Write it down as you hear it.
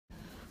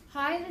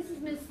Hi, this is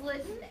Miss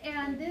Litton,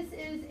 and this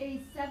is a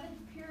 7th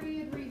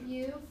period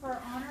review for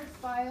Honors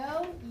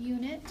Bio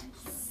Unit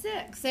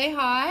 6. Say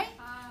hi.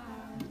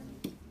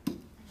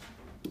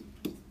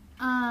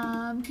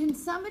 Hi. Can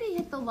somebody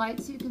hit the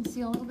light so you can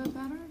see a little bit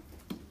better?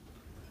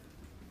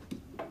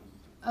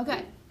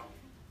 Okay.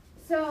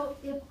 So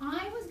if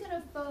I was going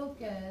to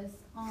focus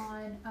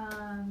on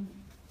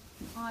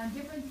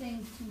different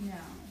things to know,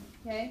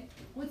 okay,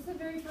 what's the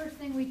very first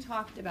thing we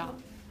talked about?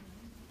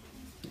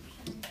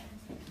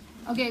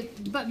 Okay,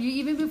 but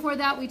even before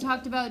that, we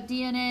talked about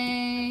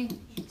DNA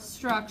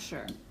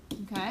structure,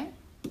 okay?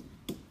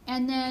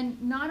 And then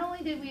not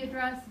only did we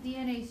address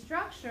DNA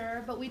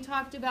structure, but we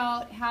talked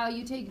about how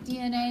you take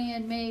DNA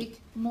and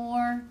make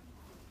more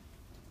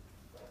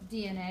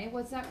DNA.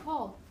 What's that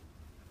called?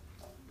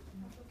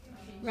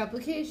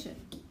 Replication,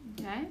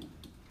 okay?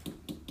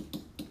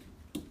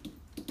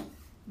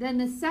 Then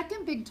the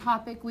second big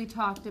topic we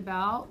talked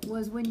about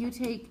was when you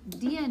take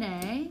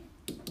DNA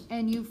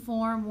and you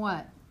form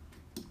what?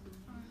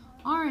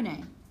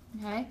 RNA,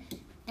 okay?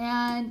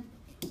 And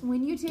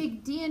when you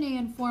take DNA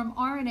and form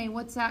RNA,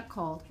 what's that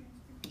called?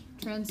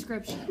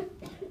 Transcription.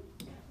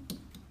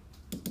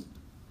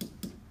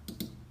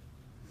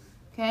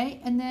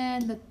 Okay, and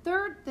then the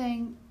third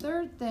thing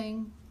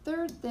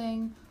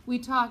we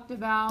talked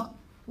about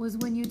was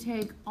when you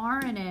take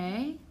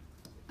RNA,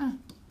 I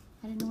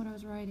didn't know what I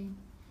was writing,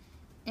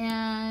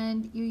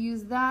 and you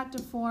use that to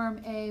form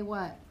a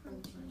what?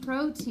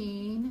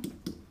 Protein.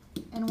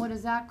 And what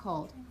is that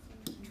called?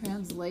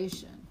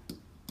 Translation.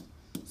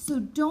 So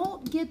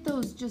don't get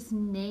those just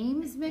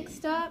names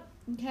mixed up,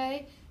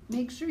 okay?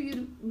 Make sure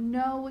you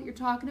know what you're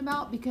talking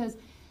about, because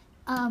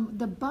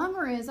the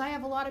bummer is I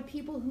have a lot of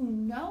people who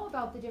know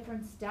about the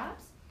different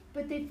steps,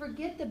 but they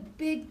forget the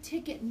big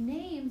ticket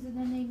names and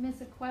then they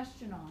miss a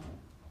question on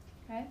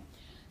it, okay?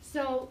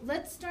 So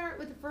let's start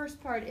with the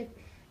first part.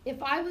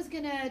 If I was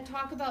going to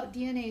talk about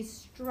DNA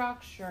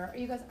structure,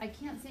 you guys, I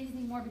can't say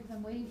anything more because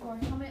I'm waiting for,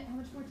 how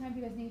much more time do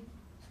you guys need?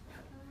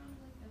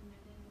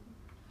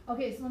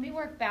 Okay, so let me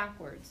work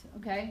backwards,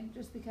 okay?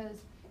 Just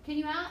because, can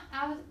you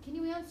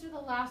answer the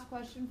last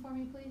question for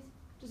me, please?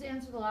 Just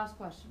answer the last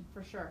question,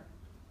 for sure.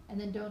 And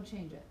then don't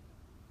change it.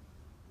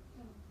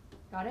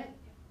 Got it?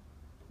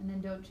 And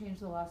then don't change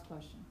the last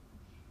question.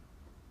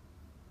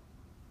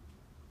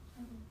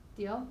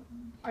 Deal?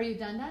 Are you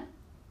done?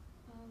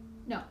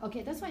 No,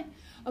 okay, that's fine.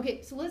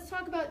 Okay, so let's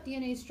talk about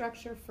DNA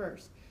structure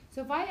first.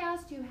 So if I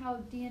asked you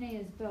how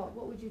DNA is built,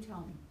 what would you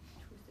tell me?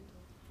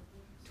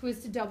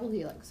 Twisted double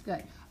helix.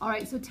 Good. All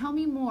right, so tell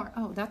me more.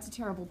 Oh, that's a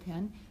terrible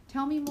pen.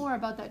 Tell me more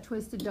about that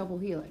twisted double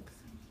helix.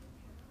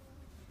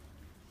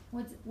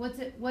 What's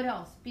it? What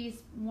else? Be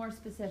more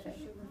specific.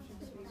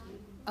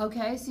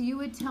 Okay, so you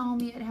would tell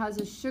me it has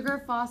a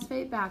sugar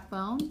phosphate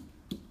backbone.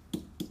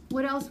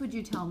 What else would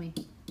you tell me?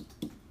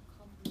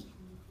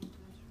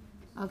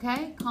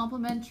 Okay,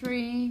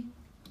 complementary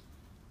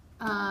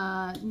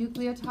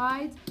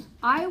nucleotides.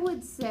 I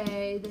would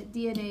say that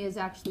DNA is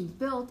actually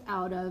built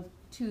out of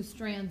 2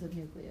 strands of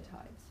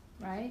nucleotides,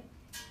 right?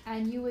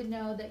 And you would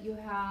know that you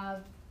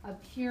have a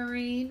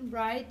purine,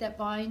 right, that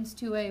binds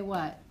to a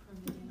what?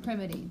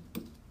 Pyrimidine.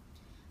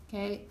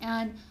 Okay,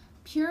 and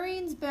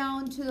purines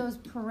bound to those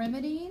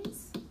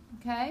pyrimidines,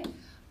 okay?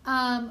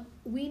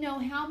 We know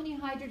how many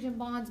hydrogen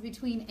bonds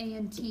between A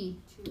and T?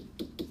 2.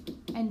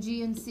 And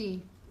G and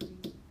C?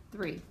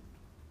 3.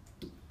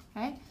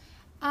 Okay?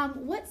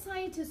 What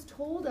scientist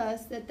told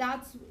us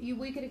that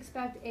we could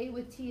expect A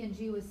with T and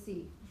G with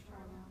C?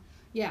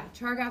 Yeah,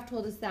 Chargaff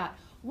told us that.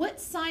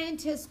 What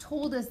scientist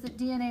told us that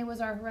DNA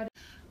was our hereditary?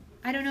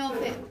 I don't know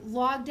if it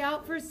logged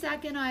out for a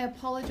second, I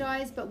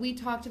apologize, but we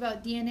talked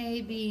about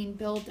DNA being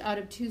built out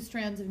of 2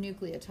 strands of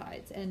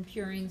nucleotides and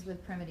purines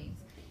with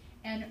pyrimidines.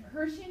 And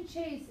Hershey and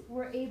Chase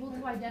were able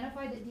to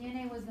identify that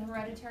DNA was the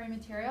hereditary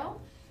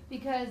material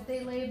because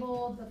they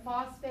labeled the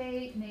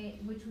phosphate,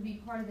 which would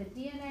be part of the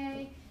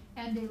DNA,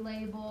 and they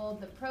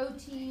labeled the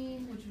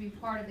protein, which would be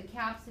part of the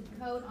capsid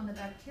coat on the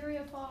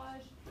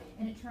bacteriophage,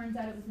 and it turns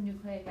out it was the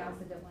nucleic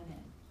acid that went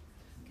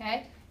in.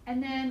 Okay?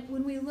 And then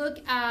when we look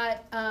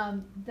at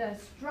the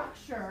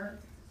structure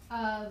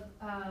of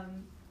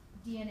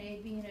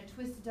DNA being a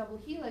twisted double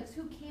helix,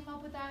 who came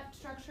up with that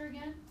structure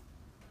again?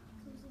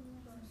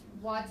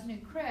 Watson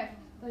and Crick.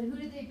 But who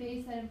did they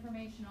base that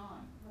information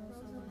on?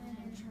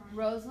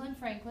 Rosalind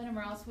Franklin and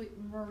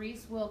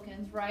Maurice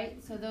Wilkins,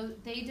 right? So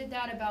they did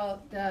that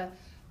about the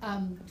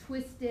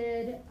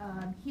twisted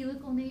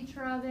helical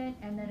nature of it,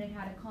 and then it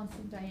had a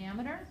constant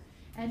diameter.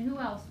 And who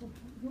else?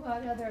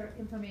 What other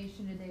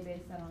information did they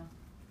base that on?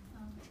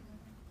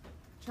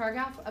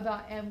 Chargaff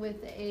and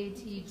with the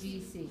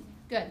ATGC.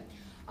 Good.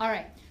 All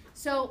right.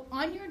 So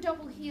on your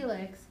double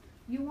helix,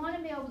 you want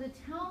to be able to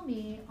tell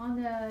me on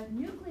the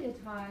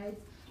nucleotides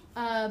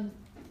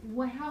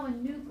how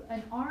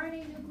an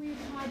RNA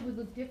nucleotide would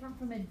look different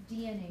from a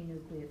DNA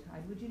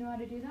nucleotide. Would you know how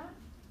to do that?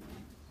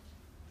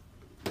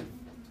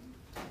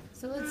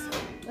 So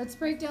let's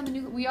break down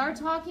the we are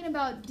talking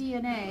about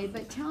DNA,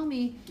 but tell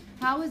me,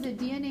 how is a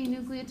DNA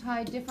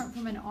nucleotide different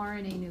from an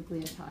RNA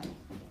nucleotide?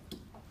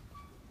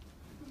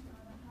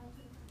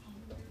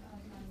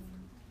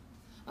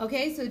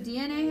 Okay, so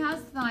DNA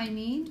has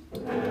thymine,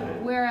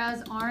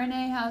 whereas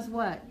RNA has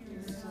what?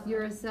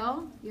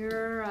 Uracil.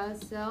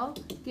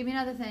 Uracil. Give me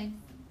another thing.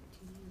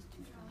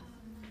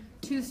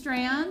 2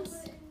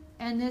 strands,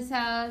 and this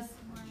has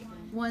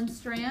 1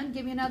 strand.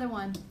 Give me another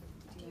one.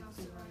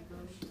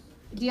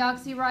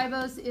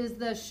 Deoxyribose is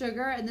the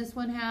sugar, and this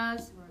one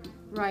has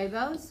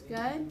ribose.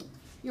 Good.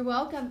 You're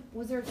welcome.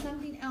 Was there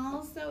something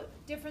else, though,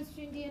 difference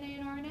between DNA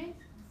and RNA?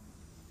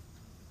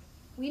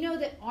 We know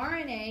that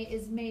RNA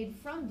is made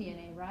from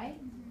DNA, right?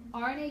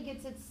 RNA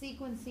gets its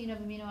sequencing of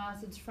amino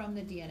acids from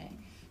the DNA.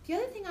 The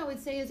other thing I would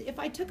say is if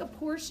I took a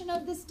portion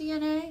of this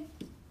DNA,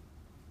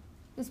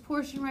 this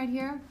portion right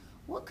here,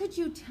 what could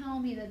you tell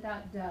me that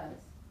that does?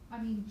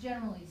 I mean,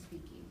 generally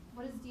speaking,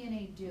 what does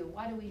DNA do?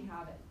 Why do we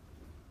have it?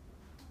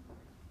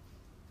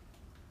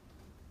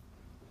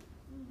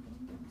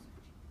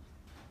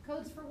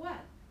 Codes for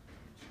what?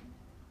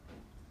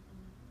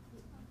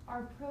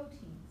 Our proteins.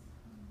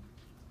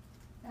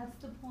 That's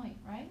the point,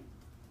 right?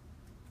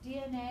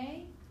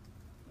 DNA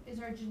is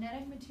our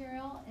genetic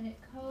material, and it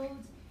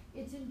codes,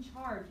 it's in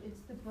charge. It's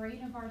the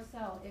brain of our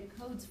cell. It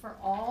codes for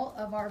all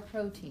of our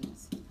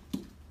proteins.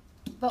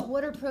 But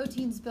what are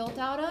proteins built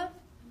out of?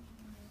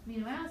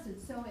 Amino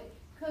acids. So it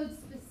codes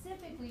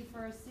specifically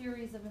for a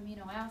series of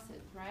amino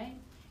acids, right?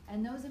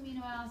 And those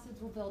amino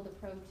acids will build the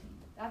protein.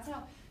 That's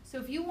how, so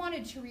if you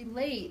wanted to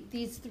relate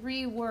these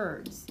 3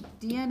 words,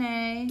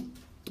 DNA,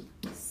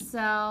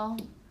 cell,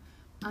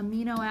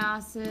 amino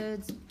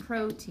acids,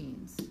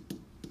 proteins,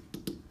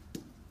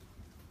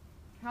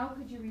 how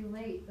could you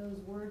relate those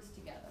words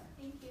together?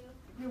 Thank you.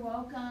 You're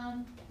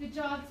welcome. Good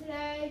job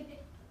today.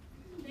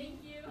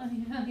 Thank you.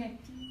 Okay.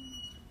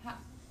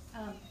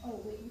 Oh,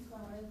 wait, you saw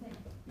another thing.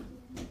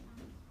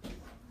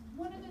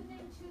 One other thing,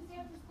 Tuesday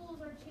after school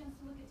is our chance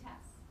to look at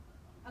tests.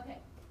 Okay.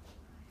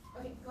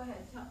 Okay, go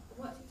ahead.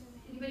 What?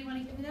 Anybody want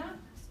to give me that?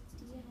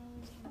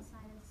 DNA is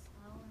inside a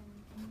cell,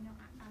 and amino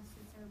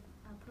acids are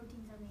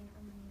proteins are made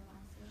from amino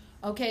acids.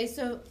 Okay,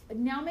 so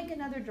now make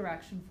another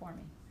direction for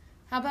me.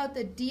 How about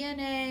the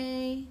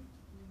DNA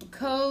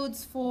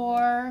codes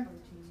for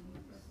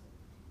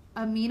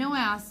amino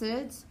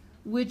acids,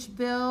 which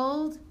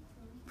build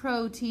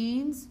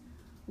proteins,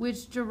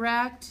 which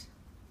direct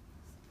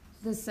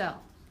the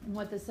cell and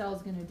what the cell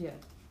is going to do.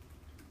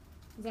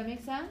 Does that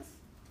make sense?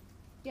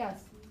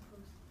 Yes.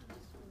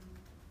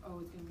 Oh,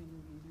 it's going to be in the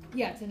review.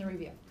 Yeah, it's in the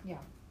review. Yeah.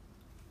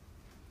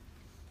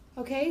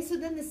 Okay, so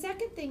then the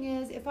second thing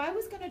is, if I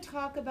was going to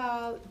talk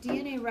about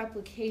DNA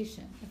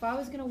replication, if I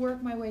was going to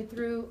work my way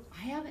through,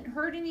 I haven't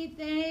heard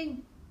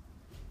anything.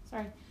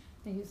 Sorry,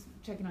 I was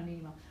checking on an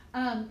email.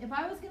 If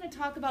I was going to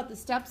talk about the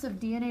steps of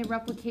DNA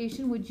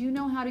replication, would you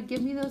know how to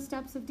give me those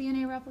steps of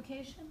DNA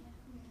replication?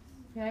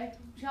 Okay,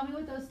 tell me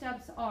what those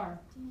steps are.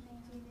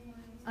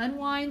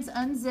 Unwinds,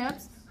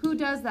 unzips. Who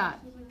does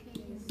that?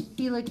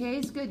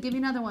 Helicase. Good. Give me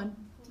another one.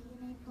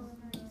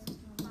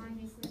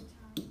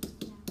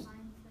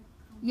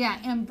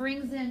 Yeah, and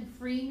brings in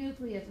free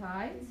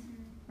nucleotides,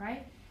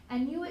 right?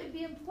 And it would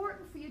be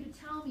important for you to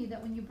tell me that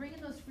when you bring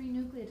in those free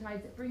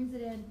nucleotides, it brings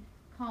it in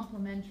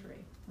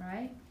complementary,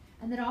 right?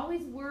 And that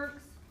always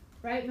works,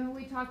 right? Remember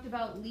we talked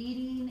about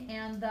leading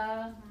and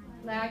the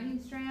lagging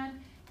strand?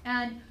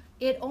 And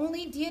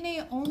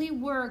DNA only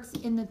works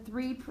in the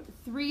 3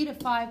 to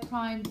 5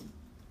 prime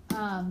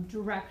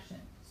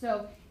direction.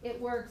 So it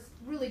works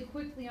really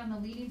quickly on the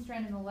leading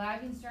strand, and the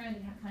lagging strand,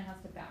 it kind of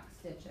has to back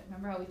stitch it.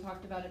 Remember how we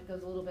talked about it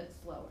goes a little bit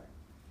slower?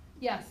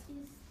 Yes?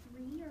 Is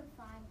 3 or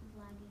 5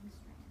 lagging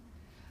strand?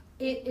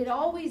 It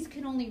always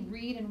can only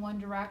read in one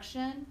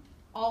direction,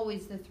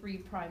 always the 3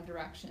 prime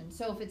direction.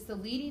 So if it's the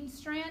leading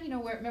strand,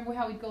 remember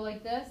how we'd go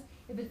like this?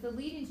 If it's the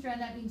leading strand,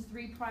 that means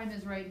 3 prime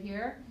is right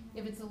here.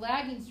 If it's a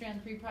lagging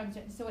strand, 3 prime,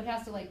 so it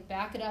has to like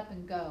back it up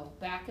and go,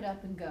 back it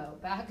up and go,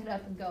 back it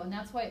up and go, and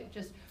that's why it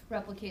just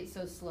replicates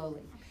so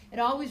slowly. It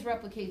always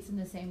replicates in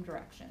the same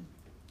direction.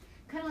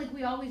 Kind of like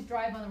we always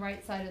drive on the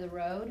right side of the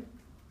road.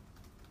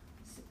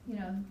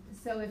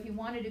 So if you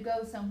wanted to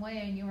go some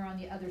way and you were on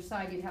the other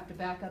side, you'd have to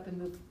back up and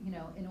move,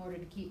 in order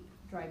to keep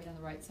driving on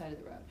the right side of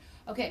the road.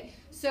 Okay,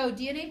 so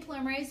DNA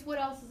polymerase, what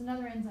else is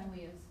another enzyme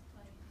we use?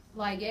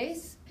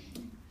 Ligase.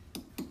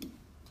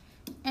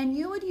 And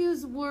you would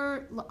use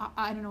word,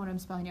 I don't know what I'm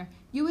spelling here.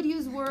 You would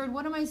use word,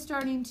 what am I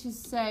starting to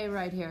say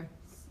right here?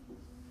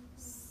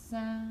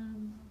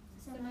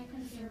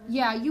 Semi-conservative.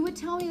 Yeah, you would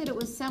tell me that it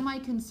was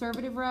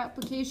semi-conservative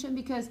replication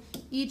because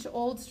each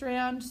old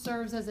strand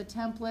serves as a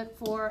template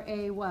for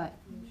a what?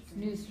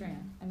 New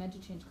strand. I meant to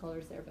change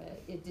colors there,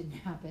 but it didn't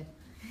happen.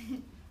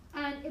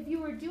 And if you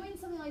were doing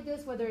something like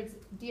this, whether it's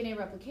DNA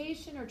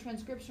replication or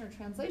transcription or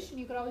translation,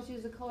 you could always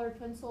use the colored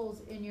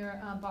pencils in your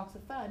box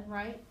of fun,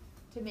 right?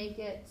 To make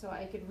it so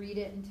I could read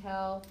it and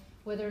tell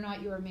whether or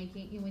not you were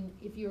making,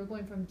 if you were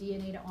going from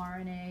DNA to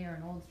RNA or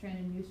an old strand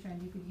and a new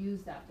strand, you could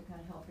use that to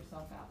kind of help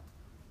yourself out.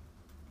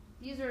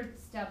 These are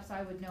steps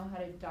I would know how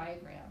to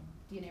diagram.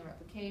 DNA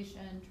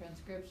replication,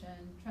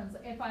 transcription,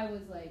 if I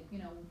was like,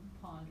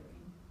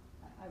 pondering,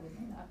 I would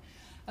know that.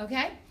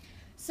 Okay?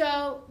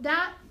 So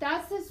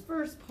that's this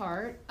first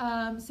part.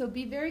 So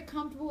be very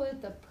comfortable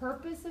with the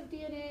purpose of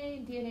DNA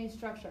and DNA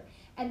structure.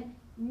 And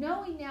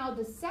knowing now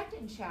the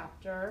second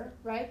chapter,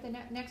 right, the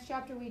next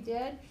chapter we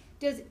did,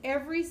 does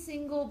every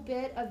single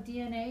bit of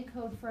DNA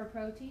code for a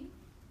protein?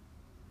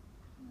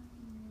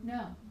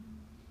 No.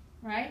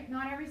 Right?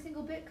 Not every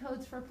single bit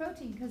codes for a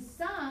protein, because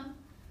some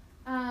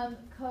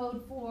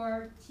code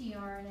for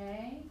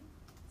tRNA,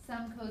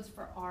 some codes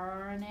for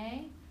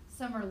rRNA,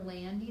 some are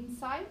landing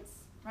sites.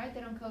 Right?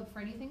 They don't code for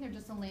anything. They're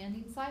just a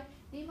landing site.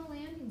 Name a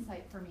landing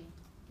site for me.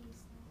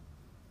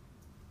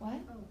 What?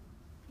 Oh,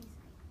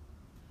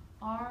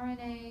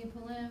 RNA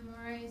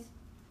polymerase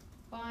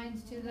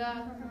binds to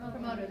the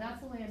promoter.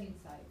 That's a landing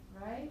site,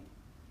 right?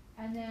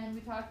 And then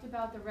we talked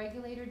about the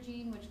regulator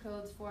gene, which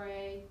codes for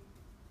a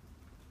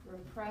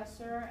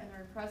repressor, and the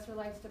repressor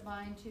likes to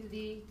bind to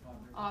the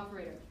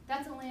operator.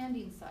 That's a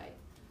landing site.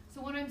 So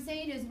what I'm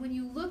saying is when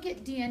you look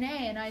at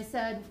DNA, and I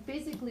said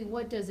basically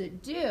what does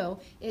it do?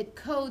 It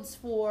codes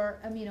for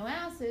amino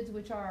acids,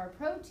 which are our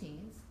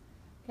proteins,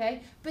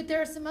 okay? But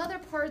there are some other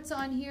parts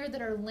on here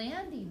that are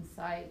landing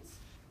sites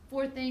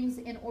for things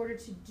in order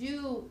to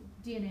do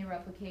DNA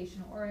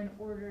replication or in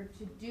order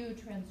to do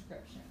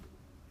transcription.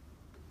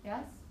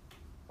 Yes?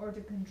 Or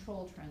to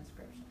control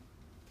transcription.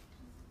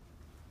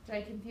 Did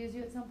I confuse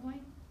you at some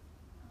point?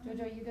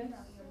 Jojo, you good?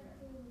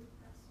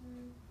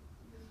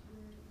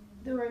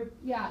 The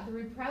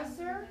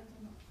repressor,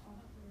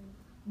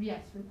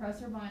 yes,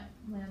 repressor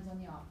lands on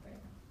the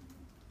operator.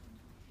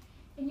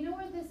 And you know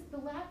where the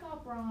lac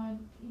operon,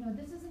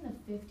 this is in the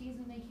 50s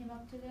when they came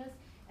up to this,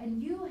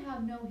 and you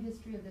have no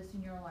history of this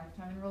in your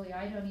lifetime, and really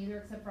I don't either,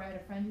 except for I had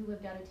a friend who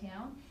lived out of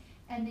town,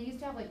 and they used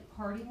to have like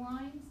party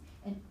lines,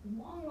 and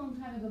long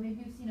time ago, maybe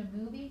you've seen a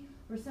movie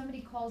where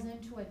somebody calls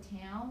into a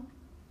town,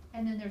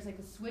 and then there's like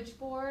a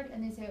switchboard,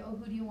 and they say, oh,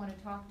 who do you want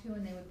to talk to?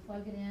 And they would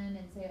plug it in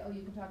and say, oh,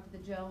 you can talk to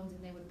the Jones,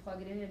 and they would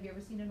plug it in. Have you ever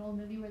seen an old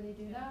movie where they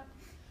do that?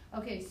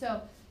 Okay,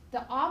 so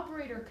the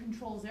operator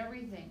controls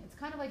everything. It's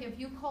kind of like if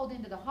you called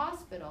into the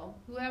hospital,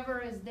 whoever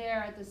is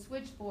there at the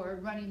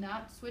switchboard running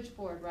that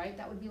switchboard, right?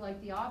 That would be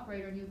like the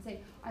operator, and you would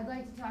say, I'd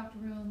like to talk to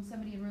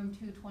somebody in room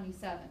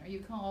 227. Or you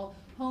call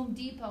Home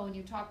Depot and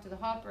you talk to the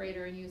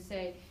operator and you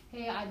say,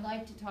 hey, I'd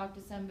like to talk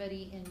to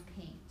somebody in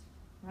paint,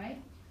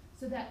 right?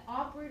 So that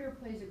operator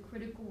plays a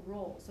critical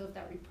role. So if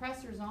that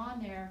repressor's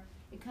on there,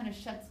 it kind of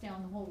shuts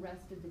down the whole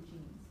rest of the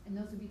genes. And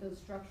those would be those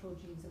structural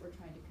genes that we're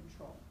trying to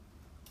control.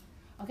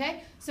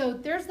 Okay, so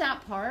there's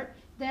that part.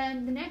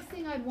 Then the next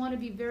thing I'd want to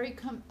be very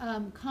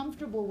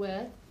comfortable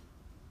with,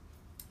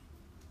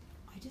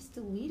 I just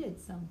deleted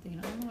something.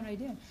 I don't know what I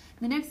did.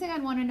 The next thing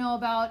I'd want to know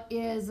about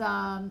is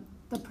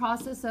the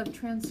process of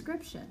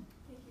transcription.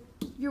 thank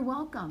you. You're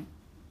welcome.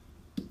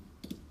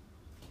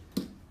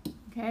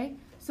 Okay.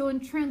 So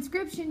in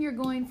transcription, you're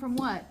going from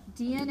what?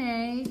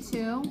 DNA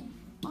to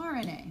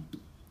RNA.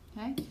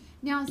 Okay?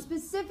 Now,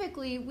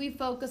 specifically, we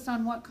focused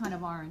on what kind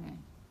of RNA?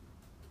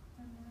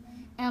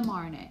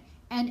 mRNA.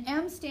 And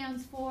M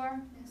stands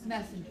for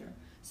messenger.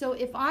 So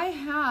if I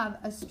have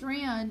a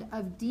strand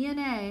of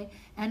DNA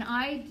and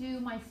I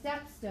do my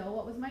step still,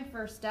 what was my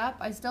first step?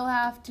 I still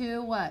have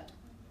to what?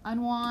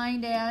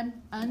 Unwind and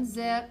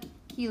unzip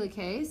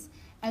helicase.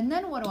 And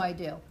then what do I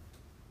do?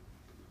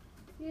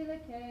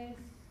 Helicase.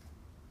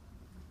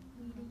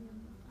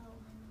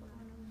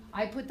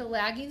 I put the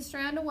lagging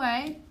strand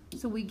away,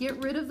 so we get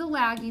rid of the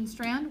lagging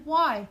strand.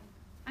 Why?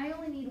 I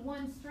only need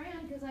one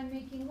strand because I'm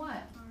making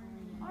what?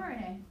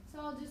 RNA. So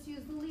I'll just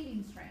use the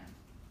leading strand.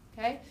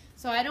 Okay?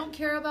 So I don't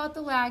care about the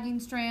lagging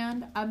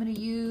strand. I'm going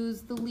to use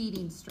the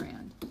leading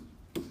strand.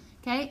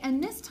 Okay?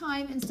 And this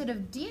time, instead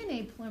of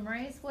DNA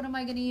polymerase, what am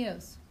I going to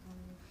use?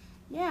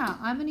 Yeah,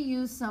 I'm going to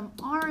use some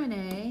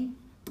RNA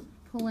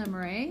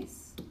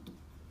polymerase.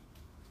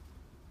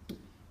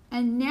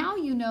 And now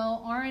you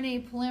know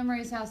RNA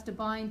polymerase has to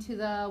bind to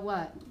the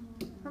what?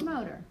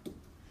 Promoter.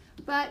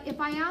 But if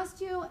I asked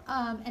you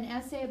an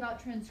essay about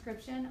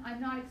transcription,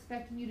 I'm not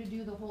expecting you to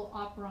do the whole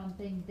operon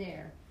thing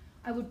there.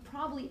 I would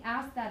probably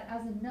ask that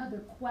as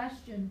another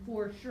question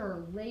for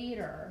sure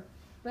later,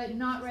 but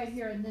not right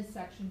here in this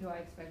section do I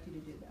expect you to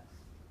do this.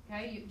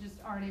 Okay, you just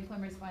RNA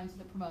polymerase binds to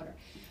the promoter.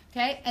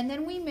 Okay, and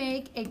then we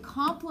make a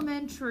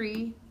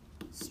complementary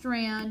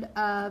strand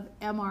of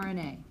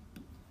mRNA.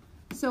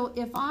 So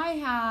if I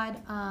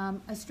had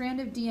a strand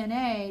of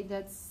DNA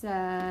that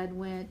said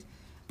went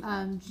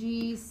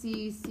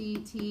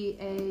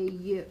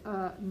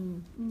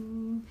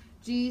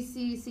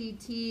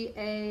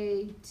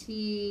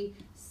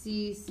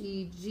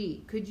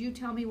GCCTATCCG, could you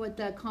tell me what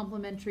the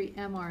complementary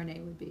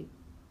mRNA would be?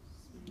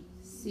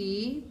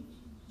 C.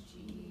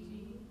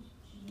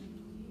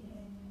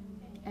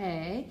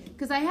 A,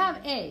 because I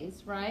have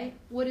A's, right?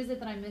 What is it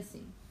that I'm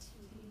missing?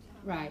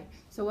 Right.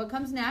 So what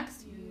comes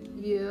next?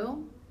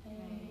 U.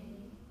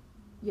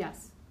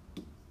 Yes.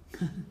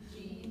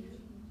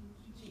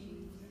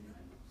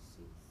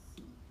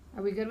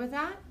 Are we good with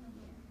that?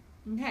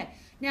 Okay.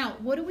 Now,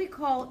 what do we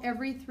call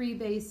every 3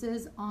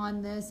 bases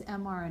on this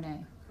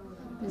mRNA?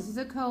 This is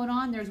a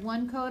codon. There's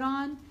 1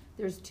 codon.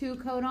 There's 2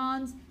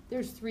 codons.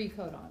 There's 3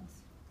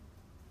 codons.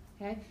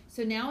 Okay,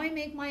 so now I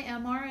make my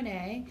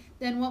mRNA.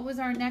 Then what was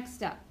our next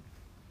step?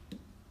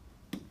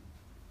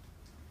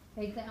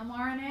 Take the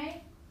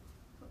mRNA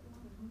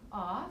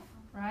off,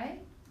 right?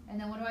 And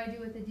then what do I do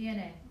with the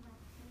DNA?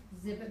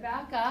 Zip it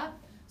back up.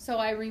 So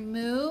I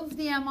remove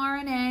the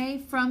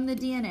mRNA from the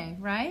DNA,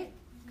 right?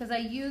 Because I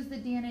use the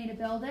DNA to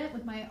build it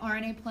with my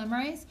RNA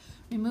polymerase.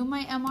 Remove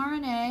my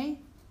mRNA,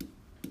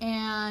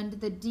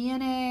 and the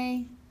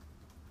DNA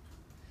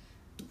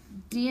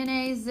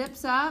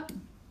zips up.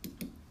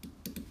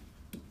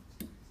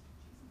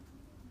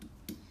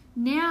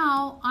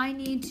 Now I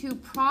need to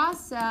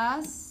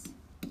process,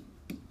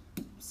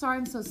 sorry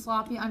I'm so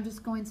sloppy, I'm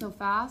just going so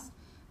fast.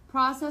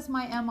 Process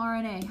my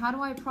mRNA. How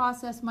do I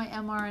process my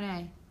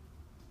mRNA?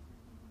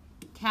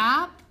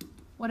 Cap,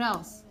 what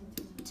else?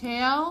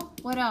 Tail,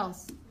 what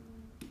else?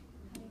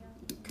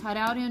 Cut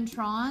out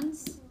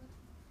introns.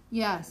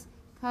 Yes,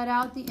 cut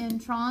out the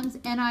introns,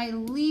 and I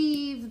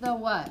leave the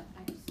what?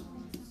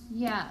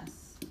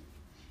 Yes.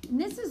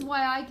 And this is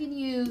why I can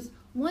use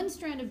one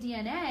strand of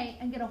DNA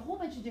and get a whole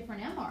bunch of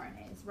different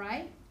mRNAs,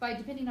 right? By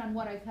depending on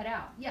what I cut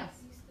out. Yes?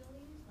 You still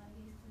use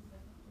ligase to zip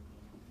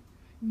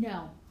the DNA?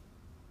 No.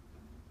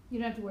 You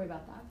don't have to worry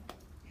about that.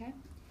 Okay?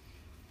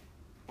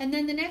 And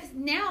then the next,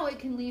 now it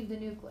can leave the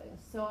nucleus.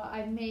 So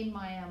I've made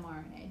my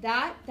mRNA.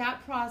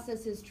 That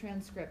process is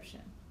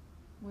transcription.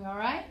 We all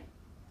right?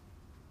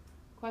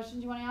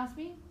 Questions you want to ask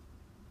me?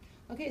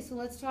 Okay, so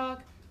let's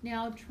talk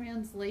now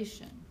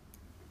translation.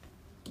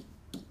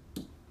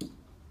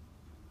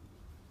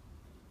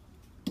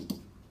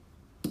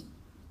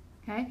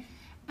 Okay?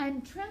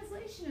 And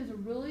translation is a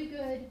really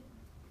good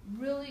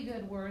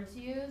word to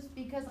use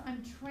because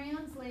I'm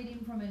translating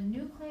from a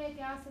nucleic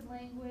acid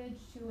language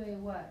to a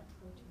what?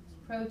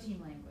 Protein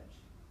language.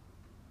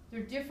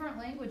 They're different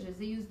languages.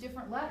 They use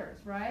different letters,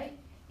 right?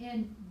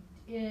 In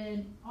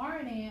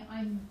RNA,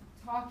 I'm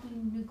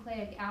talking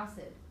nucleic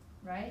acid,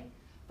 right?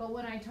 But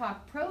when I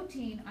talk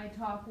protein, I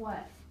talk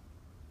what?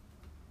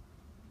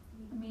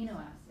 Amino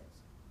acid,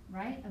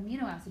 right?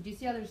 Amino acid. Do you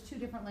see how there's two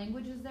different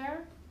languages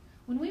there?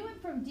 When we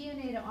went from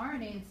DNA to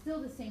RNA, it's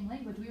still the same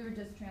language. We were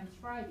just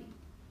transcribing.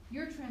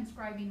 You're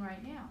transcribing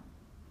right now.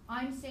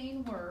 I'm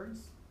saying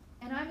words,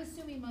 and I'm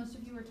assuming most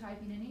of you are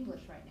typing in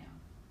English right now.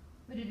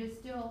 But it is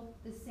still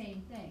the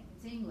same thing.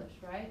 It's English,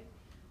 right?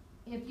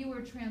 If you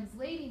were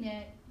translating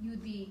it,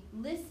 you'd be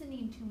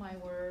listening to my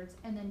words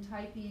and then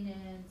typing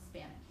in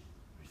Spanish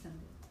or something.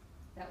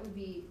 That would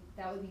be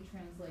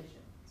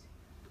translation.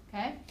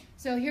 Okay?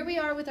 So here we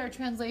are with our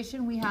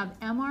translation. We have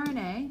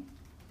mRNA.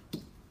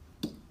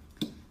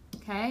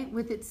 Okay,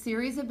 with its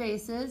series of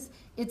bases.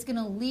 It's going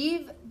to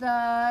leave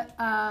the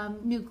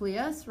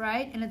nucleus,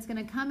 right? And it's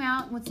going to come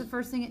out. What's the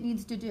first thing it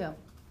needs to do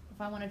if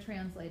I want to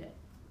translate it?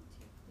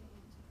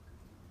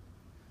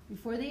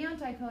 Before the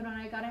anticodon,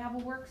 I got to have a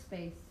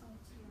workspace.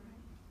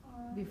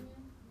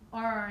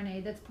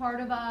 rRNA, that's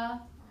part of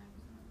a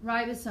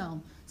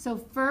ribosome. So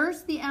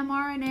first, the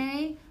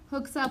mRNA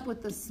hooks up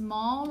with the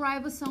small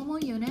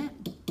ribosomal unit.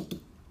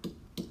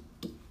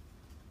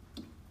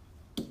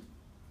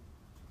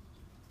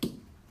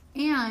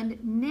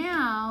 And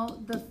now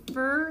the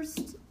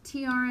first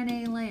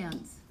tRNA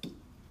lands.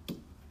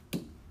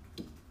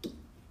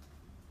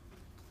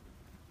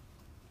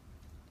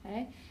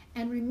 Okay,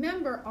 and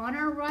remember on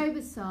our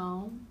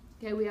ribosome,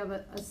 okay, we have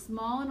a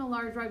small and a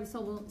large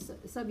ribosomal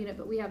subunit,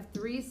 but we have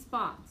 3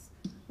 spots.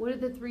 What are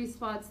the 3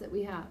 spots that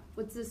we have?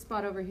 What's this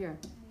spot over here?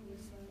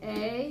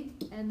 A,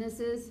 and this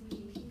is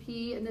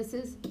P, and this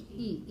is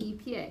E,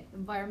 EPA,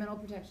 Environmental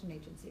Protection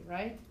Agency,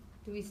 right?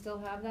 Do we still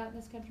have that in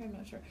this country? I'm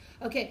not sure.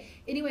 Okay,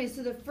 anyway,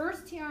 so the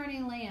first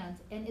tRNA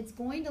lands, and it's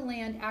going to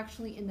land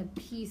actually in the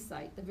P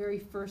site. The very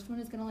first one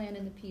is going to land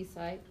in the P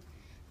site.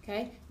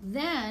 Okay,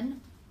 then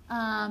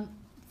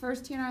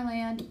first tRNA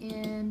land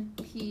in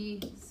P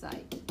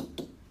site.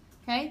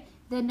 Okay,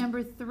 then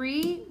number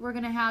 3, we're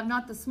going to have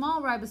not the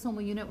small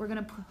ribosomal unit, we're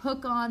going to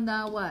hook on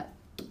the what?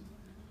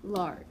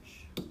 Large.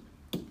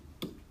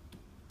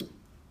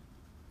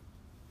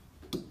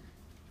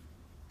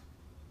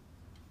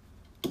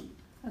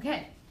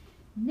 Okay,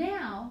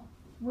 now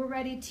we're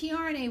ready.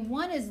 tRNA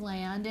 1 is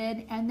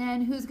landed, and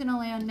then who's going to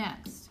land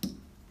next?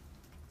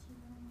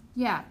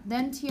 Yeah,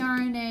 then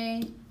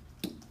tRNA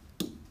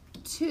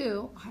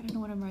 2, I don't know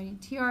what I'm writing,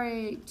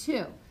 tRNA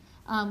 2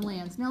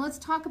 lands. Now let's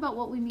talk about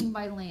what we mean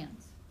by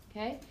lands,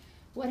 okay?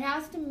 What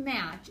has to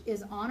match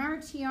is on our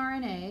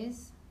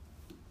tRNAs,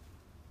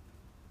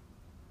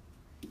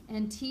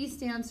 and T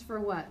stands for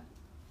what?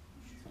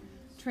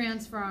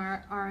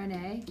 Transfer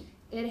RNA.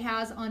 It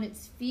has on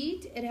its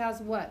feet, it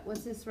has what?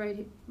 What's this right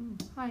here?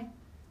 Hi.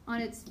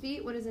 On its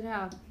feet, what does it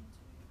have?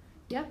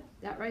 Yep,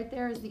 that right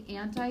there is the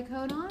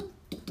anticodon.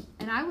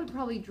 And I would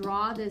probably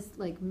draw this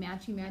like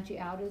matchy-matchy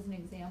out as an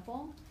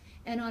example.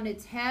 And on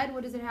its head,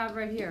 what does it have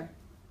right here?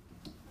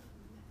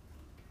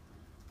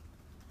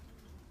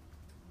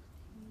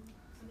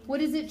 What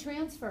does it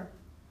transfer?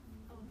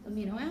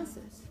 Amino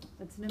acids.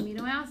 That's an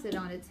amino acid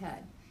on its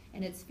head.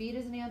 And its feet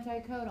is an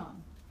anticodon.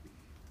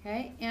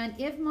 Okay, and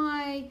if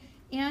my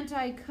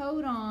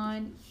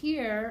anticodon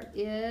here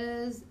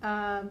is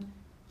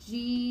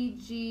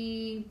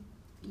GGU,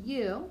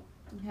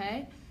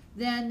 okay?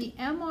 Then the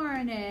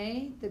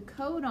mRNA, the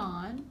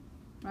codon,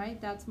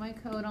 right? That's my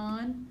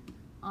codon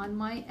on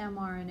my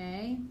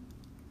mRNA.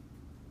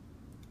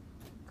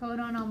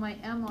 Codon on my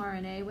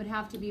mRNA would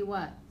have to be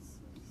what?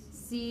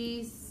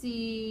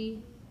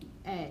 CCA.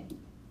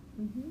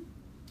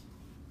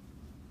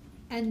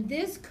 And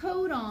this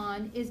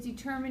codon is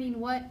determining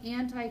what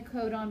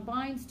anticodon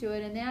binds to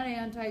it, and that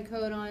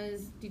anticodon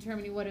is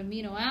determining what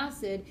amino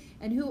acid,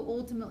 and who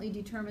ultimately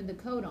determined the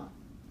codon?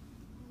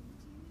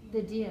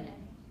 The DNA,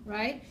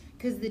 right?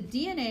 Because the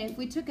DNA, if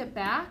we took it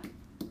back,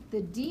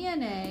 the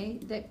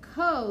DNA that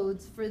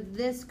codes for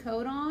this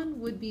codon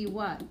would be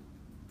what?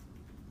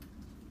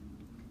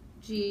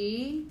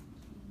 G,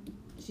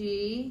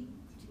 G,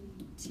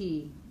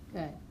 T.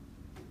 Good.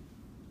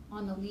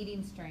 On the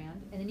leading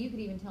strand. And then you could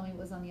even tell me what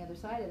was on the other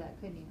side of that,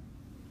 couldn't you?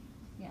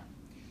 Yeah.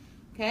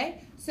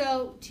 Okay,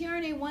 so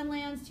tRNA1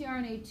 lands,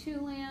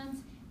 tRNA2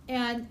 lands,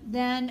 and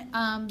then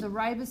the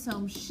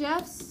ribosome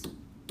shifts.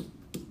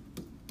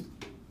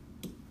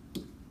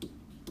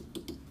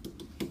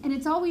 And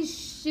it's always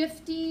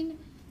shifting,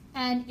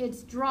 and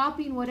it's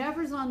dropping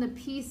whatever's on the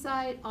P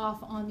site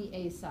off on the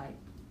A site.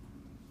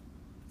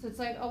 So it's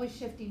like always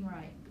shifting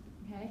right,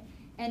 okay?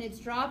 And it's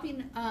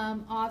dropping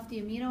off the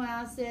amino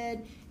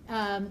acid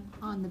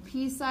on the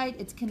P site.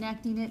 It's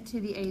connecting it to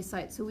the A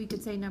site. So we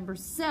could say number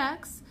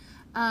 6,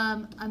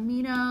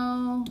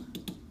 amino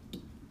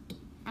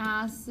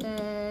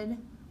acid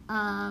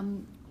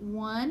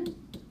 1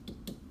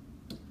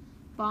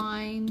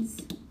 binds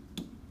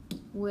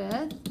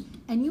with,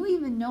 and you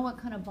even know what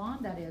kind of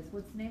bond that is.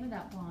 What's the name of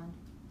that bond?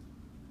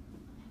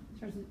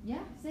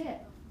 Yeah, say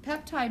it.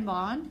 Peptide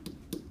bond.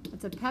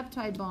 It's a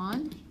peptide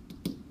bond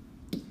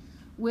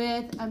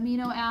with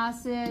amino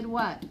acid,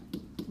 what?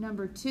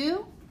 Number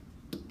 2.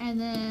 And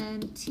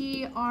then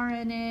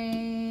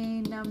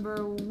tRNA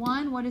number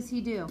 1, what does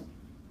he do?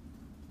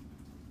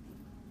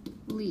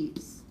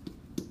 Leaves.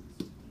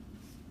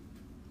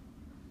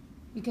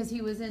 Because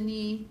he was in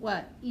the,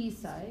 what? E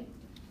site.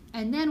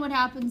 And then what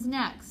happens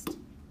next?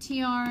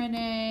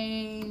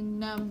 tRNA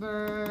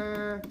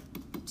number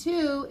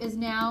 2 is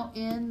now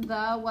in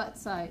the what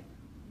site?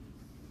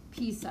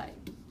 P site.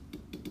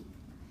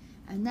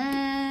 And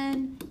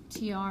then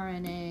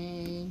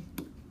tRNA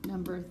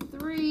number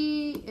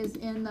 3 is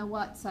in the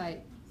what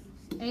site?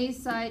 A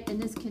site,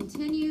 and this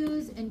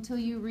continues until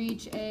you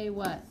reach a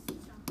what?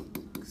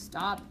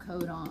 Stop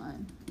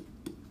codon.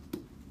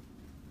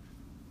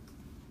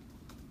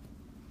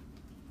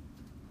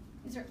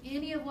 Is there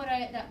any of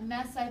that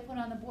mess I put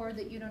on the board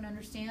that you don't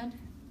understand?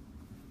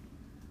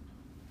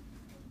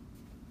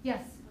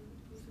 Yes?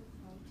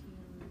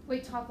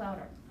 Wait, talk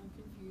louder. I'm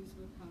confused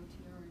with how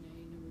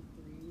tRNA number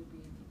 3 would be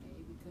in the A,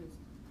 because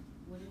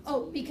when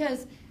it's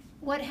because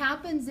what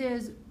happens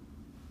is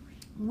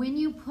when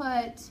you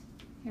put,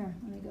 here,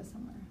 let me go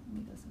somewhere.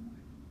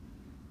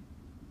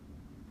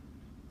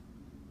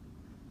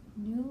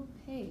 New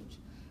page.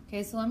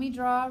 Okay, so let me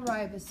draw a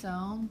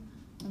ribosome.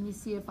 Let me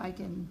see if I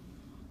can,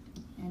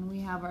 and we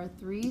have our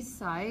 3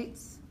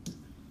 sites,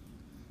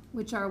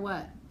 which are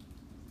what?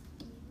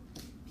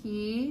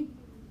 P,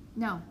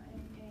 no,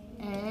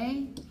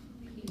 A,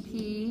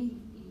 P,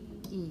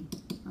 E.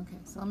 Okay,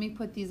 so let me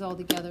put these all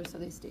together so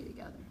they stay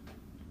together.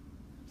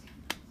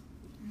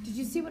 Did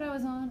you see what I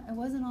was on? I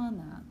wasn't on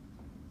that.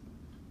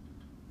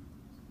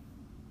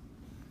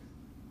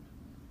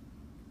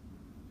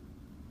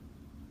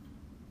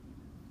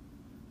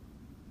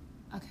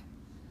 Okay.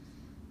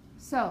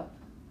 So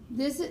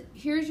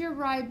here's your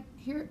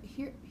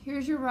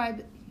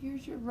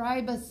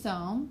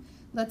ribosome.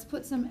 Let's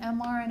put some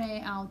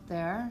mRNA out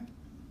there.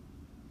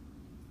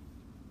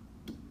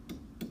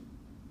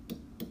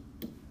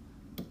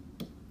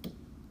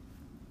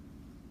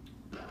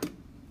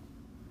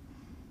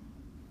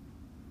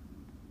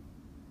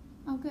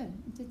 Oh, good.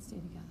 It did stay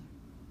together.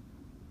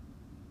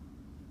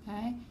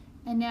 Okay.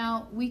 And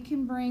now we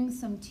can bring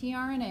some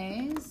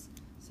tRNAs.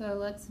 So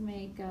let's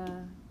make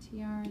a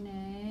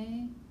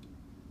tRNA.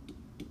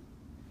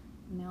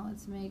 Now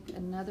let's make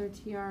another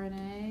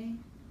tRNA.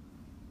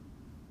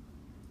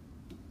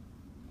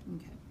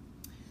 Okay.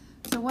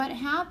 So what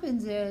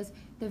happens is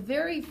the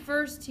very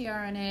first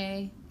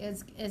tRNA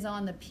is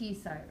on the P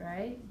site,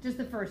 right? Just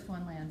the first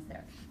one lands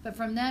there. But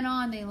from then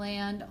on, they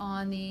land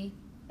on the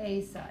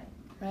A site,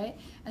 right?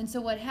 And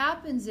so what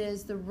happens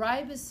is the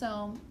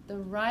ribosome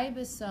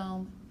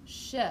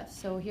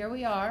shifts. So here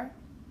we are.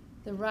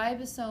 The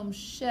ribosome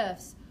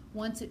shifts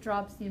once it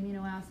drops the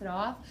amino acid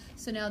off.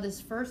 So now this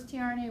first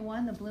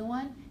tRNA1, the blue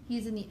one,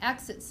 he's in the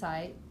exit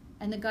site,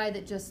 and the guy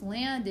that just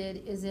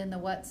landed is in the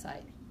what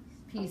site?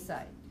 P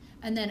site.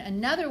 And then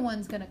another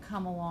one's going to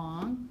come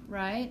along,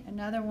 right?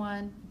 Another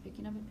one, I'm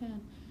picking up a pen.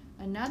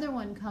 Another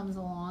one comes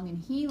along, and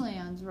he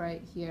lands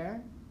right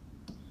here.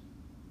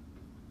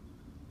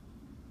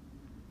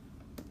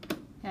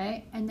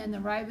 Okay, and then the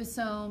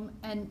ribosome,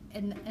 and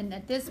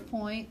at this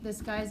point,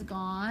 this guy's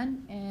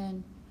gone,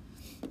 and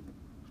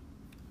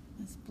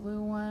this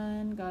blue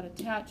one got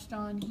attached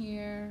on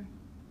here.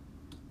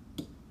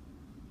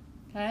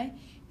 okay?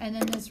 And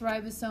then this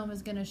ribosome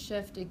is going to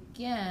shift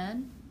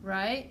again,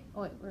 right?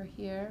 Oh, wait, we're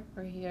here.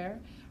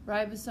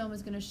 Ribosome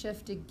is going to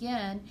shift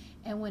again,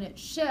 and when it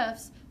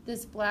shifts,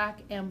 this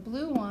black and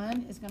blue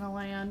one is going to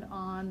land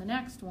on the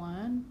next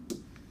one.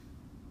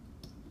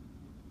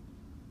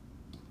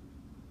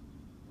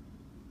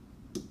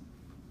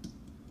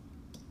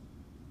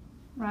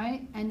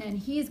 Right? And then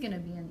he's going to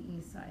be in the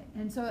E site.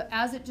 And so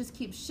as it just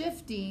keeps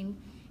shifting,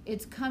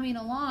 it's coming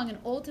along and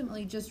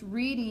ultimately just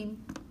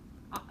reading,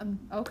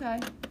 okay,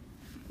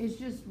 it's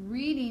just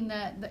reading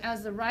that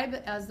as the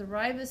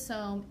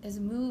ribosome is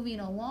moving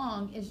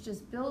along, it's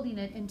just building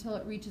it until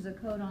it reaches a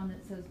codon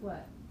that says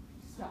what?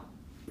 Stop.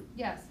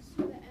 Yes?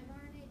 So the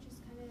mRNA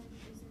just kind of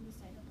is in the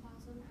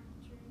cytoplasm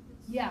after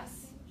this Yes.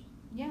 stage?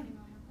 Yeah. And that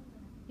happens,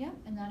 or- Yeah,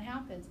 and that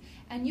happens.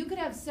 And you could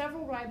have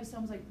several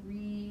ribosomes like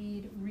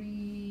read,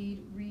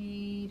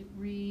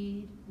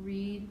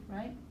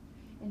 right?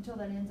 Until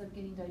that ends up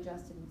getting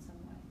digested in some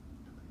way.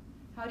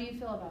 How do you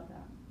feel about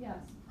that? Yes.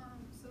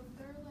 So if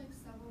there are like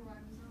several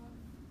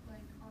ribosomes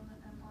like on the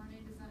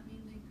mRNA, does that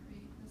mean they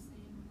create the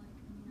same like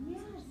amino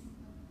Yes.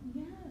 acids?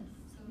 Yes.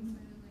 So it's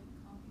kind of like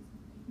copies of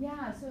things.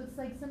 Yeah, so it's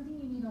like something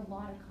you need a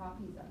lot of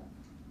copies of.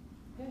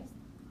 Good.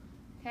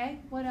 Okay,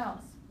 what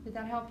else? Did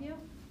that help you?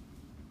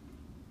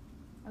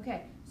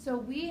 Okay, so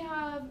we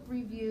have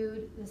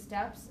reviewed the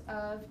steps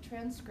of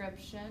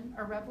transcription,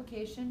 or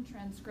replication,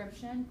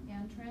 transcription,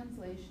 and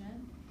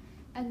translation.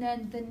 And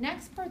then the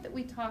next part that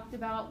we talked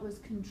about was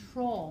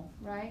control,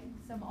 right?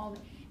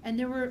 And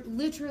there were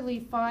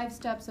literally 5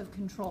 steps of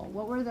control.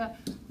 What were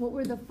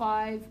the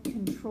 5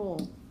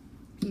 control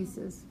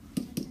pieces?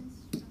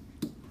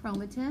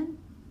 Chromatin.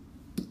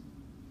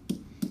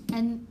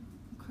 And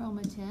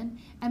chromatin.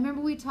 And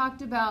remember we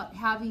talked about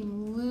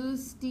having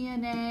loose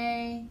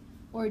DNA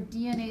or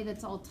DNA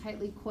that's all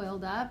tightly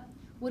coiled up.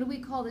 What do we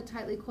call the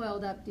tightly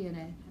coiled up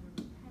DNA?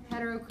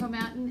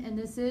 Heterochromatin, and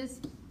this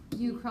is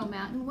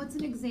euchromatin. What's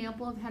an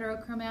example of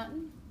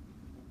heterochromatin?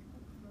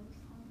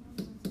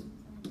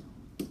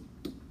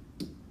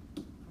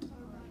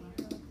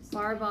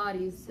 Far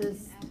bodies.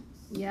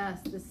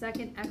 Yes, the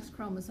second X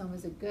chromosome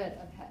is a good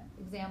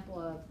example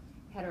of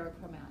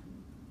heterochromatin.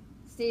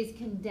 Stays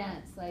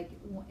condensed, like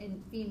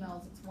in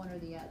females it's one or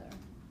the other,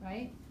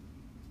 right?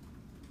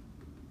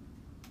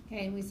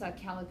 Okay, and we saw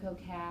calico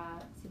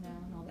cats, and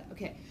all that.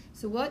 Okay,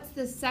 so what's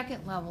the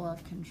second level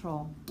of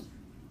control?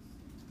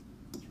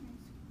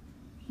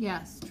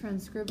 Yes,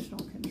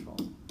 transcriptional control.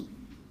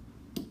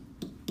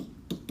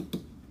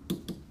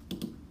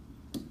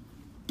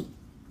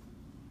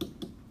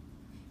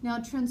 Now,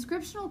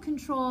 transcriptional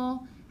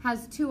control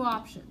has 2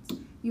 options.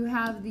 You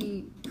have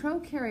the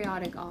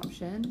prokaryotic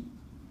option,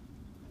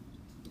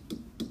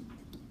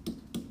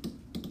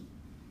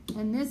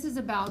 and this is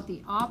about the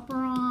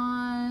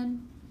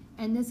operon,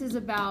 and this is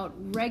about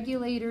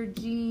regulator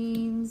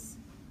genes,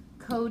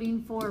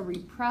 coding for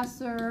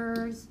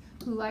repressors,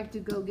 who like to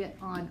go get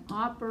on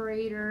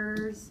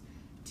operators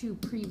to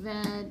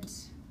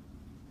prevent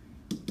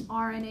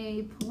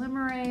RNA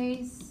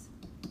polymerase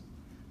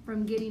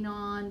from getting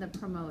on the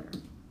promoter.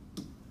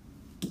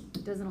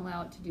 It doesn't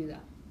allow it to do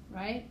that,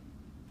 right?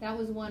 That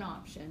was one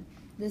option.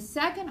 The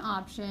second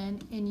option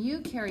in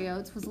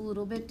eukaryotes was a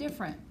little bit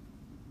different.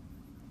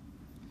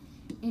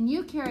 In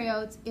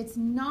eukaryotes, it's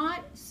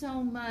not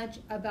so much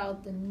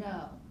about the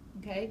no,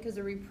 okay? Because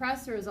a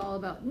repressor is all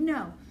about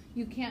no,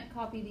 you can't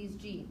copy these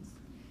genes.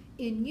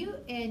 In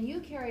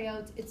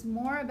eukaryotes, it's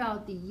more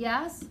about the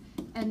yes,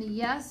 and the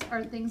yes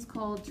are things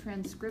called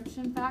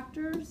transcription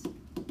factors.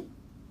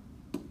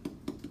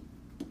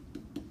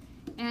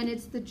 And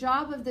it's the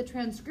job of the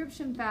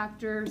transcription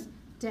factors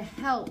to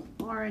help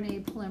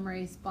RNA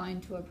polymerase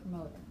bind to a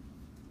promoter.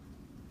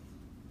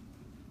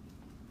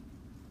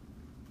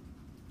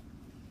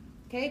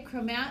 Okay,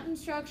 chromatin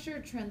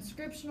structure,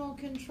 transcriptional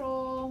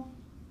control.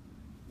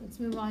 Let's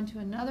move on to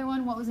another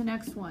one. What was the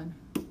next one?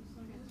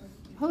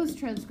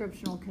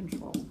 Post-transcriptional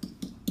control.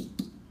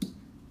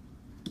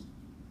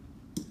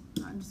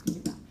 I'm just going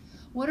to do that.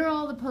 What are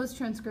all the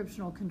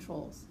post-transcriptional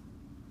controls?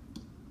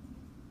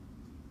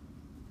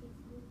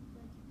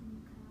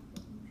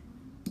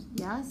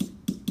 Yes,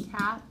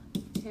 cap,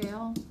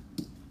 tail,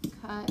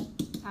 cut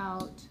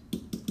out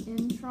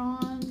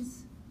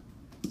introns,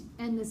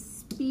 and the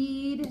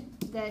speed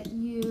that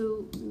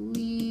you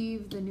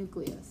leave the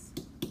nucleus.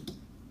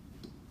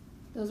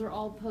 Those are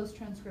all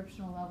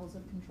post-transcriptional levels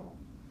of control.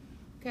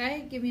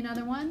 Okay, give me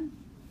another one.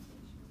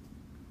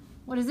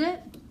 What is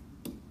it?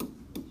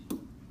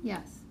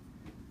 Yes,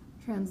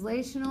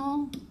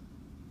 translational.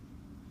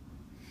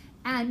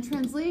 And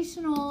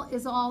translational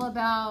is all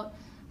about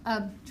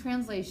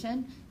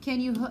translation. Can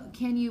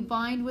you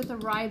bind with a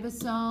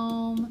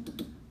ribosome?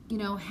 You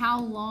know, how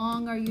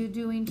long are you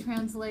doing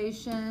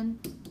translation?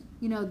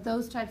 You know,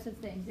 those types of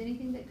things.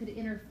 Anything that could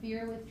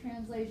interfere with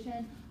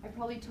translation. I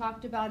probably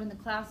talked about in the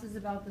classes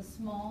about the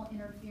small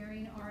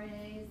interfering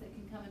RNAs that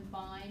can come and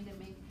bind and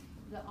make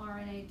the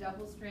RNA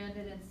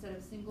double-stranded instead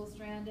of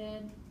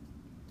single-stranded.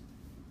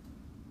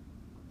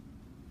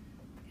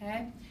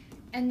 Okay,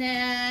 and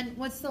then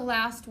what's the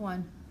last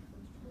one?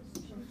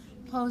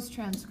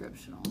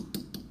 post-transcriptional.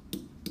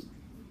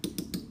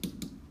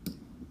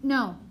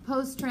 No,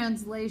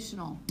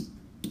 post-translational.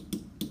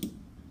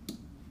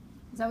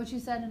 Is that what you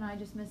said and I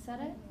just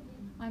missaid it?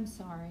 I'm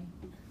sorry.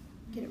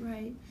 Get it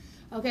right.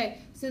 Okay,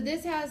 so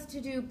this has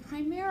to do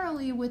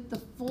primarily with the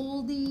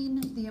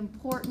folding, the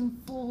important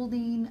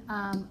folding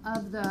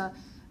of the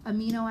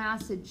amino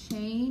acid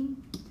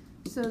chain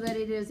so that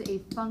it is a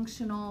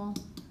functional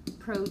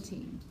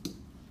protein.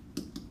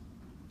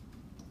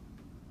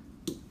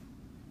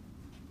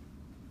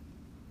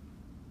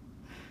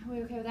 Are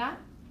we okay with that?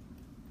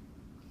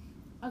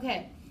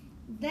 Okay,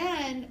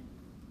 then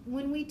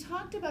when we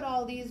talked about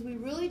all these, we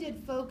really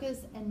did focus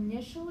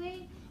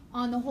initially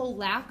on the whole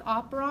lac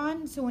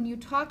operon. So when you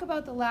talk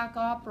about the lac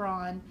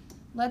operon,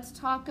 let's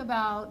talk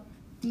about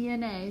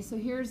DNA. So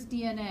here's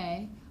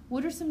DNA.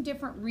 What are some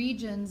different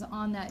regions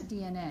on that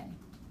DNA?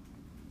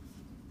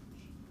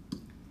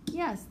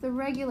 Yes, the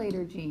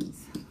regulator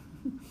genes.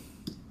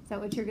 Is that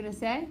what you're going to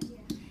say?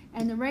 Yeah.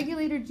 And the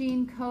regulator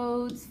gene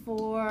codes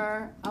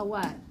for a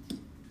what?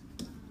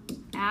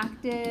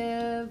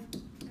 Active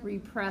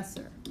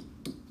repressor.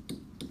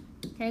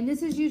 Okay, and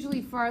this is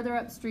usually farther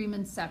upstream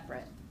and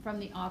separate from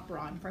the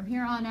operon. From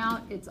here on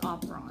out, it's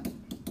operon.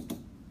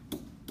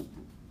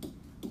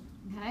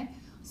 Okay,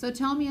 so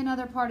tell me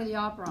another part of the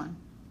operon.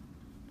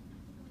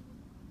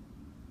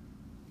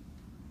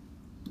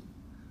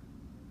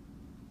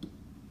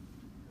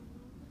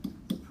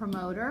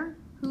 Promoter.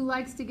 Who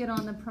likes to get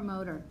on the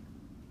promoter?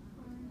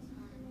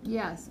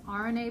 Yes,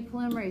 RNA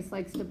polymerase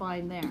likes to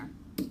bind there.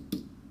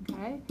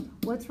 Okay,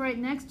 what's right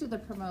next to the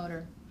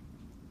promoter?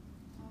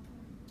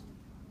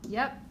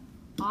 Yep,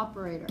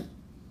 operator.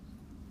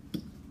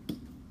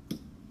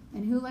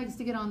 And who likes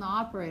to get on the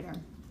operator?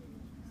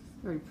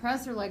 The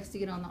repressor likes to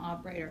get on the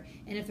operator.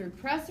 And if the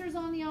repressor's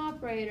on the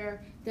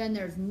operator, then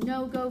there's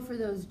no go for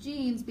those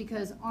genes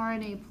because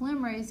RNA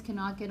polymerase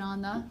cannot get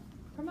on the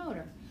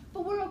promoter.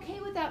 But we're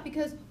okay with that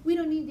because we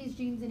don't need these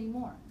genes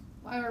anymore,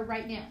 or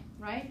right now,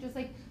 right? Just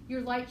like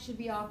your light should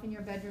be off in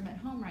your bedroom at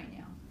home right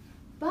now.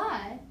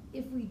 But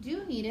if we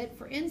do need it,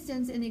 for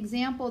instance, in the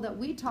example that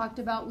we talked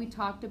about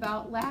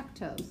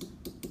lactose.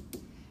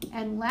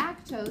 And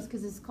lactose,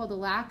 because it's called a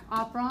lac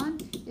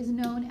operon, is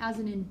known as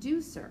an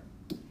inducer.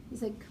 He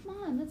said, come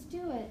on, let's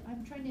do it.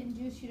 I'm trying to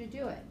induce you to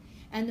do it.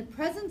 And the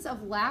presence of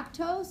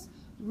lactose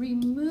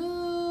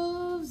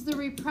removes the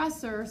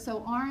repressor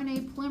so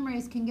RNA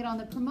polymerase can get on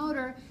the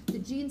promoter. The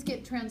genes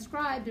get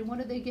transcribed, and what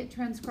do they get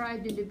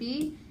transcribed into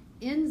be?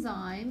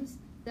 Enzymes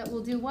that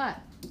will do what?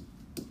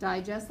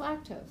 Digest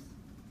lactose.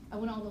 And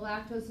when all the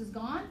lactose is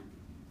gone,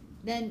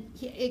 then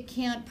it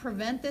can't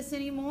prevent this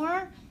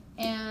anymore,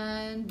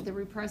 and the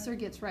repressor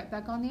gets right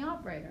back on the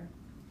operator.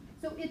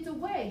 So it's a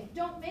way.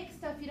 Don't make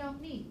stuff you don't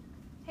need.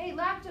 Hey,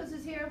 lactose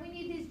is here. We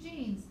need these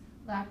genes.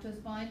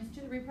 Lactose binds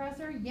to the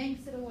repressor,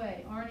 yanks it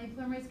away. RNA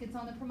polymerase gets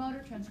on the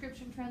promoter,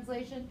 transcription,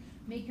 translation,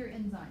 make your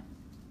enzymes.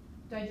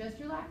 Digest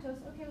your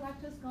lactose. Okay,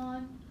 lactose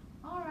gone.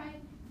 All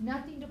right.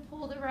 Nothing to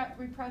pull the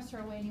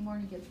repressor away anymore,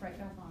 and he gets right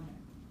back on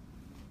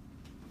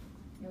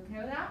there. You okay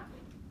with that?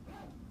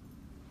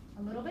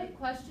 A little bit?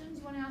 Questions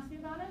you want to ask me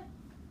about it?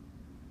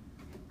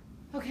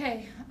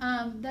 Okay,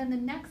 then the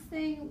next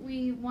thing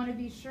we want to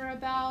be sure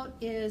about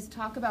is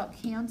talk about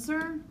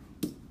cancer.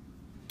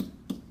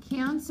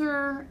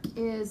 Cancer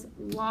is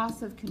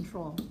loss of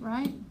control,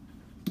 right?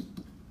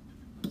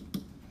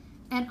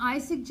 And I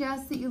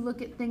suggest that you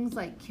look at things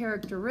like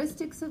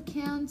characteristics of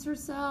cancer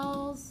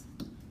cells,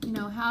 you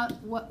know,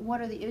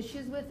 what are the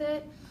issues with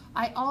it.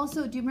 I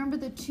also, do you remember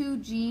the two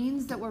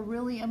genes that were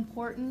really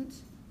important?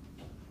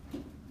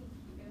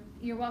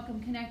 You're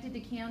welcome, connected to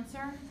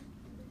cancer?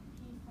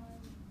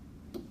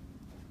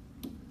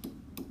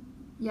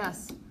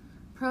 Yes,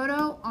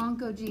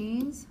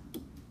 proto-oncogenes.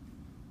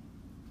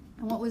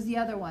 And what was the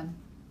other one?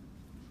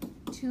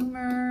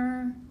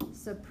 Tumor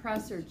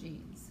suppressor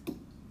genes.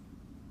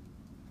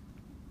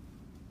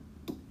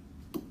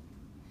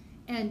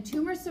 And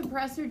tumor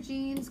suppressor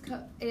genes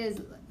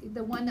is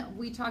the one that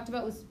we talked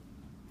about was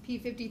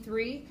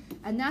P53.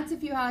 And that's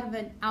if you have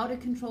an out of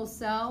control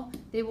cell,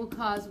 they will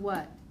cause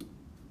what?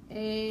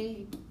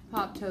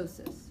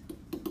 Apoptosis.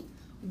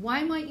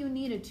 Why might you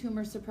need a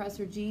tumor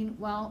suppressor gene?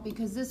 Well,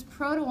 because this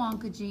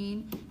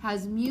proto-oncogene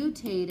has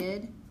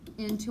mutated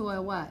into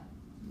a what?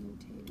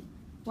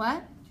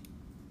 What?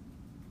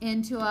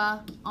 Into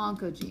a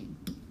oncogene.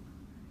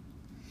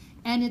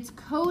 And it's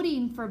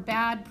coding for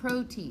bad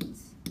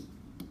proteins.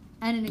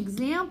 And an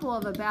example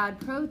of a bad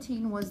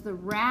protein was the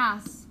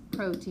RAS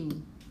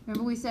protein.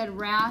 Remember we said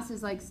RAS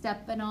is like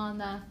stepping on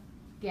the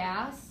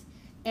gas?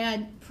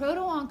 And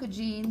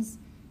proto-oncogenes,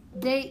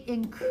 they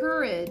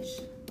encourage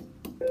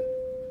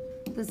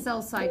the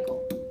cell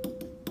cycle.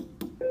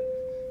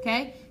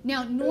 Okay?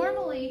 Now,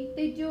 normally,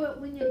 they do it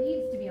when it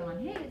needs to be on.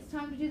 Hey, it's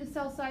time to do the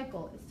cell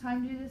cycle. It's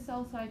time to do the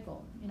cell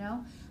cycle, you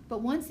know?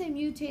 But once they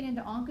mutate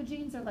into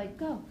oncogenes, they're like,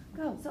 go,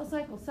 go, cell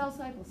cycle, cell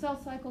cycle,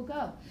 cell cycle,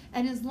 go.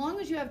 And as long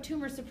as you have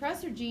tumor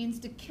suppressor genes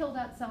to kill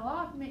that cell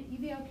off,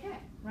 you'll be okay,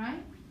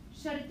 right?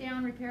 Shut it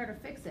down, repair it, or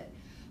fix it.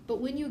 But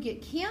when you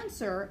get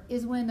cancer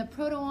is when the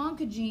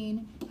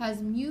proto-oncogene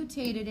has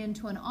mutated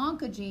into an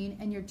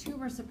oncogene and your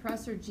tumor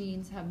suppressor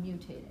genes have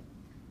mutated.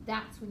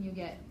 That's when you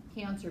get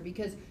cancer,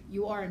 because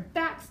you are in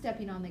fact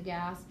stepping on the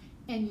gas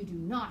and you do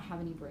not have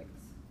any brakes.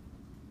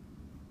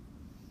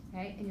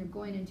 Okay, and you're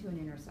going into an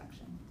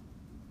intersection.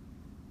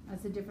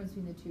 That's the difference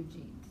between the two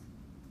genes.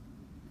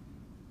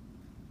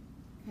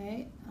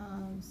 Okay,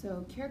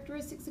 so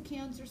characteristics of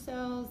cancer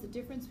cells, the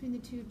difference between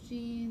the two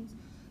genes.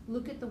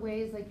 Look at the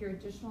ways, like your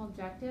additional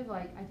objective,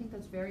 like I think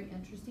that's very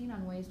interesting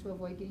on ways to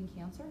avoid getting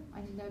cancer.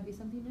 I think that would be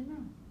something to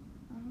know.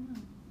 I don't know.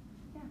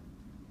 Yeah.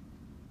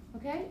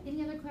 Okay,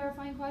 any other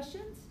clarifying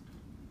questions?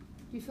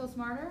 Do you feel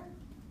smarter?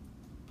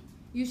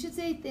 You should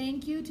say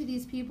thank you to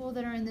these people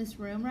that are in this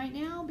room right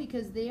now,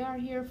 because they are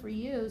here for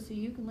you so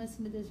you can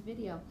listen to this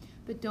video.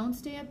 But don't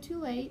stay up too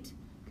late,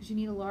 because you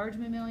need a large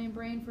mammalian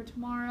brain for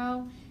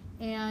tomorrow,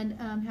 and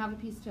have a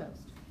piece of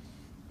toast.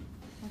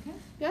 Okay,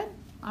 good?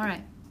 All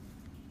right.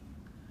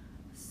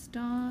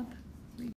 Stop.